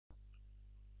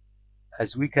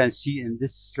as we can see in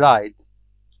this slide,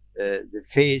 the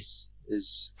face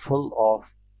is full of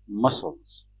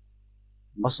muscles.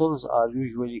 Muscles are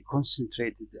usually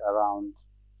concentrated around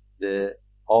the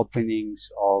openings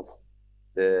of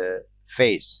the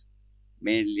face,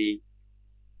 mainly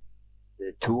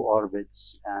the two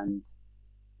orbits and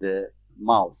the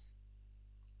mouth.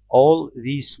 All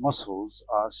these muscles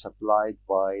are supplied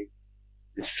by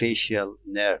the facial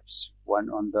nerves, one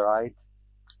on the right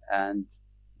and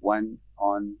one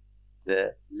on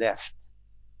the left.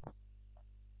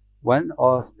 One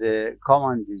of the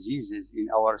common diseases in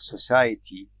our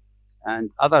society and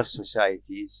other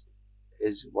societies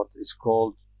is what is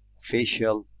called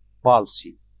facial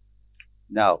palsy.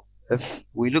 Now, if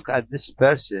we look at this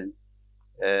person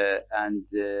and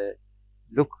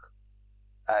look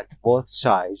at both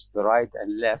sides, the right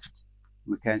and left,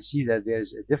 we can see that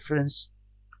there's a difference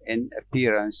in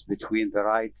appearance between the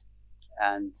right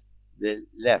and the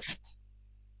left.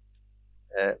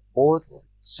 Both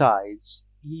sides,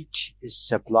 each is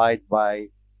supplied by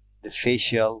the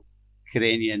facial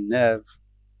cranial nerve,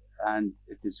 and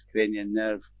it is cranial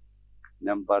nerve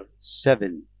number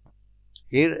 7.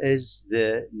 Here is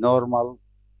the normal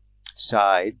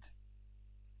side,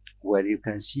 where you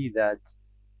can see that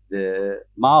the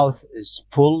mouth is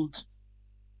pulled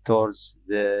towards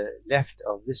the left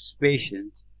of this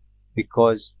patient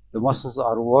because the muscles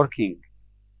are working.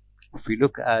 If we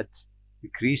look at the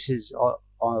creases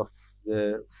of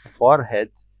the forehead,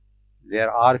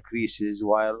 there are creases,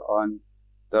 while on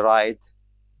the right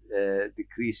the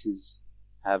creases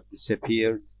have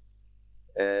disappeared.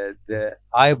 The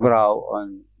eyebrow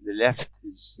on the left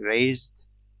is raised,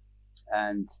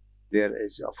 and there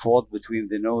is a fold between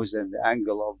the nose and the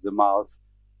angle of the mouth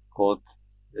called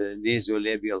the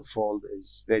nasolabial fold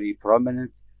is very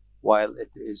prominent, while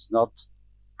it is not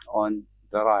on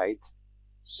the right.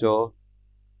 So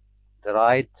the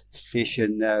right facial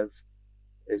nerve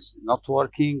is not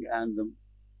working, and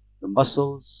the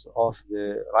muscles of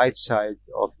the right side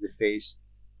of the face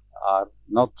are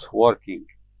not working.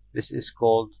 This is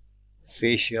called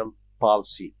facial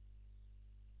palsy.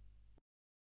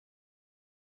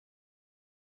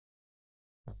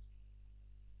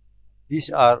 These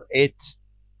are 8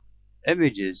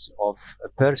 images of a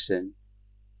person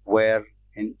where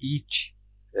in each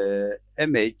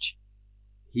image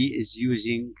he is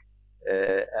using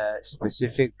a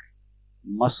specific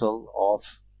muscle of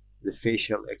the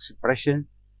facial expression,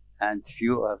 and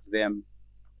few of them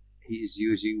he is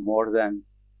using more than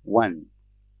one.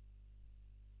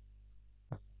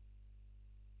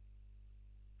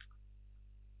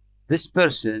 This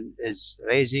person is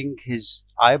raising his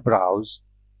eyebrows,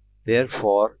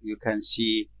 therefore you can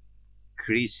see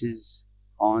creases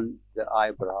on the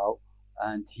eyebrow,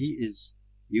 and he is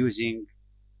using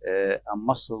a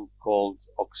muscle called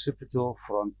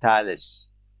occipitofrontalis,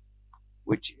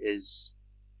 which is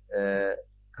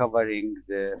covering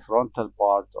the frontal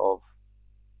part of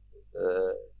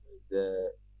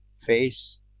the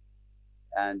face,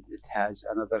 and it has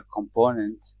another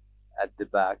component at the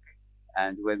back,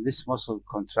 and when this muscle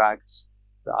contracts,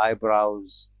 the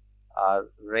eyebrows are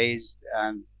raised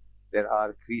and there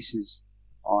are creases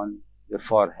on the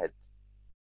forehead.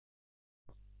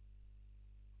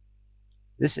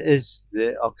 This is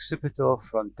the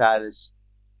occipitofrontalis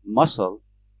muscle,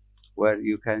 where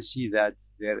you can see that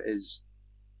there is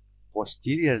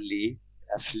posteriorly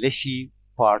a fleshy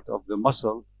part of the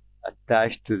muscle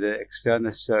attached to the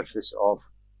external surface of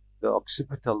the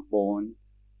occipital bone,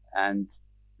 and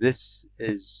this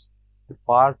is the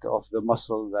part of the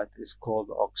muscle that is called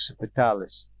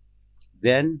occipitalis.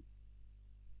 Then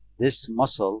this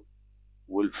muscle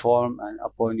will form an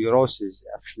aponeurosis,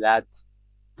 a flat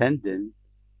tendon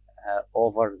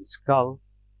over the skull,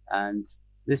 and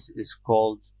this is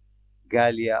called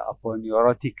gallia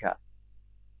aponeurotica.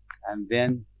 And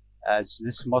then as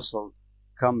this muscle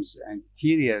comes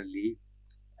anteriorly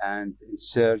and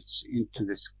inserts into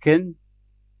the skin,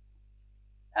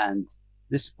 and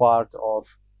this part of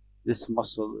this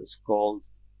muscle is called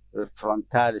the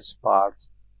frontalis part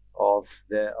of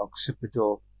the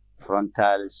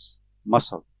occipitofrontalis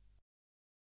muscle.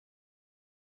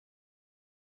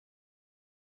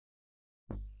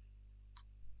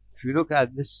 If you look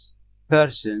at this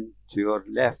person to your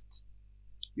left,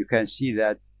 you can see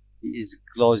that he is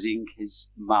closing his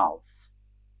mouth,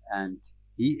 and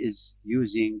he is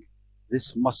using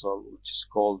this muscle, which is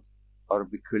called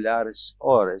orbicularis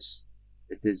oris.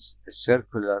 It is a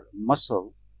circular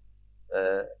muscle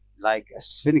like a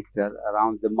sphincter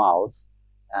around the mouth,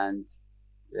 and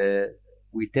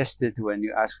we test it when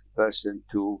you ask the person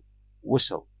to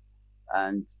whistle,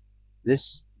 and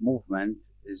this movement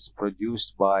is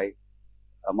produced by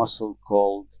a muscle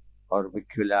called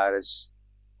orbicularis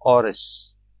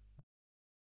oris.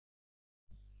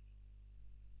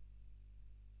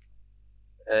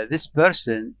 This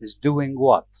person is doing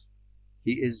what?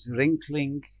 He is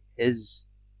wrinkling his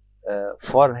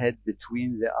forehead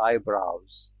between the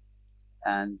eyebrows,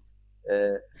 and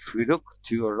if we look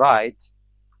to your right,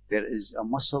 there is a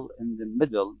muscle in the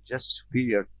middle just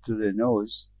superior to the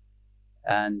nose,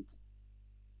 and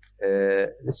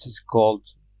this is called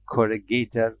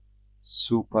corrugator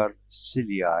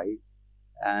supercilii,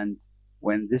 and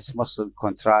when this muscle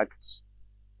contracts,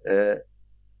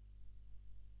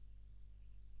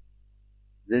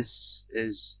 this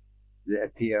is the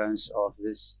appearance of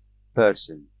this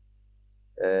person,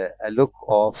 a look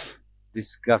of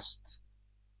disgust.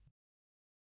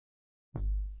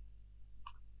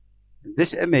 In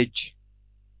this image,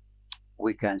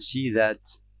 we can see that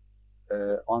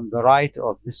on the right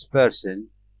of this person,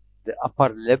 the upper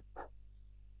lip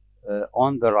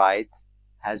on the right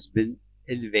has been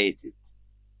elevated,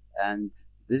 and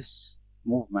this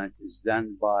movement is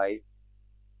done by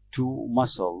two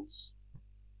muscles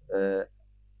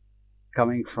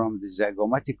coming from the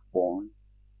zygomatic bone.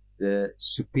 The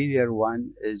superior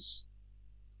one is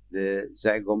the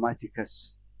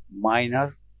zygomaticus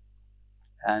minor,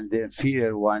 and the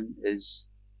inferior one is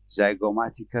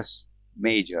zygomaticus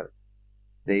major.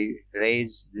 They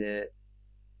raise the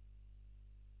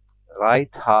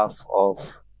right half of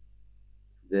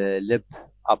the lip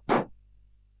up.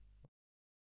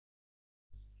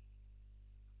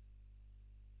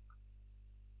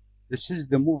 This is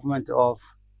the movement of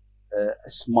a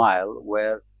smile,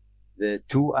 where the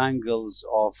two angles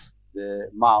of the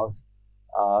mouth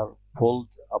are pulled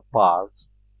apart,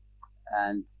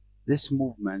 and this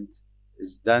movement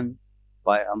is done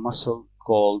by a muscle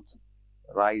called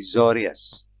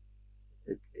risorius.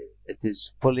 It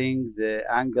is pulling the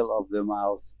angle of the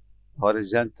mouth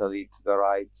horizontally to the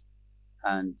right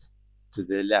and to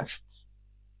the left.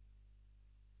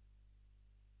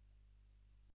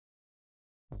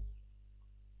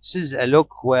 This is a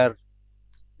look where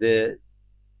the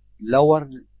lower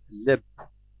lip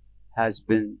has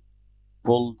been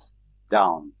pulled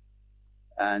down,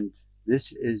 and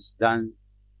this is done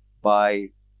by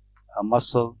a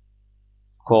muscle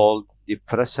called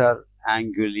depressor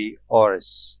anguli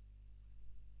oris.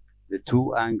 The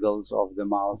two angles of the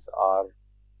mouth are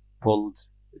pulled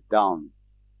down.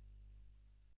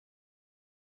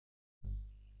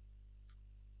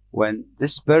 When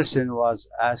this person was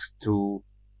asked to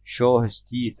show his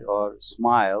teeth or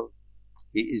smile,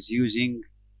 he is using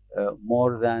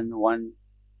more than one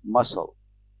muscle.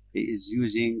 He is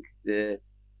using the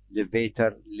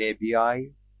levator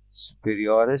labii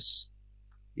superioris.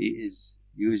 He is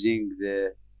using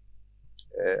the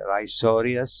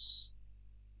risorius,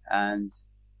 and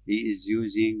he is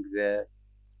using the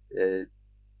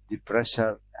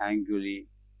depressor anguli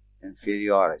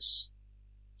inferioris.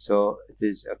 So it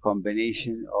is a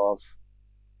combination of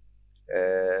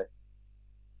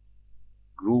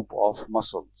group of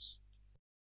muscles.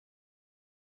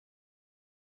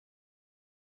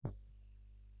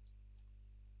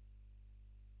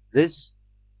 This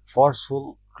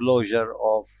forceful closure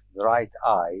of the right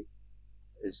eye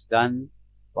is done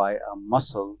by a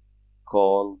muscle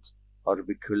called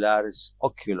orbicularis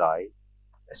oculi,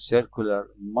 a circular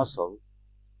muscle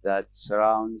that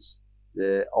surrounds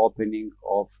the opening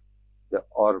of the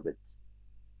orbit.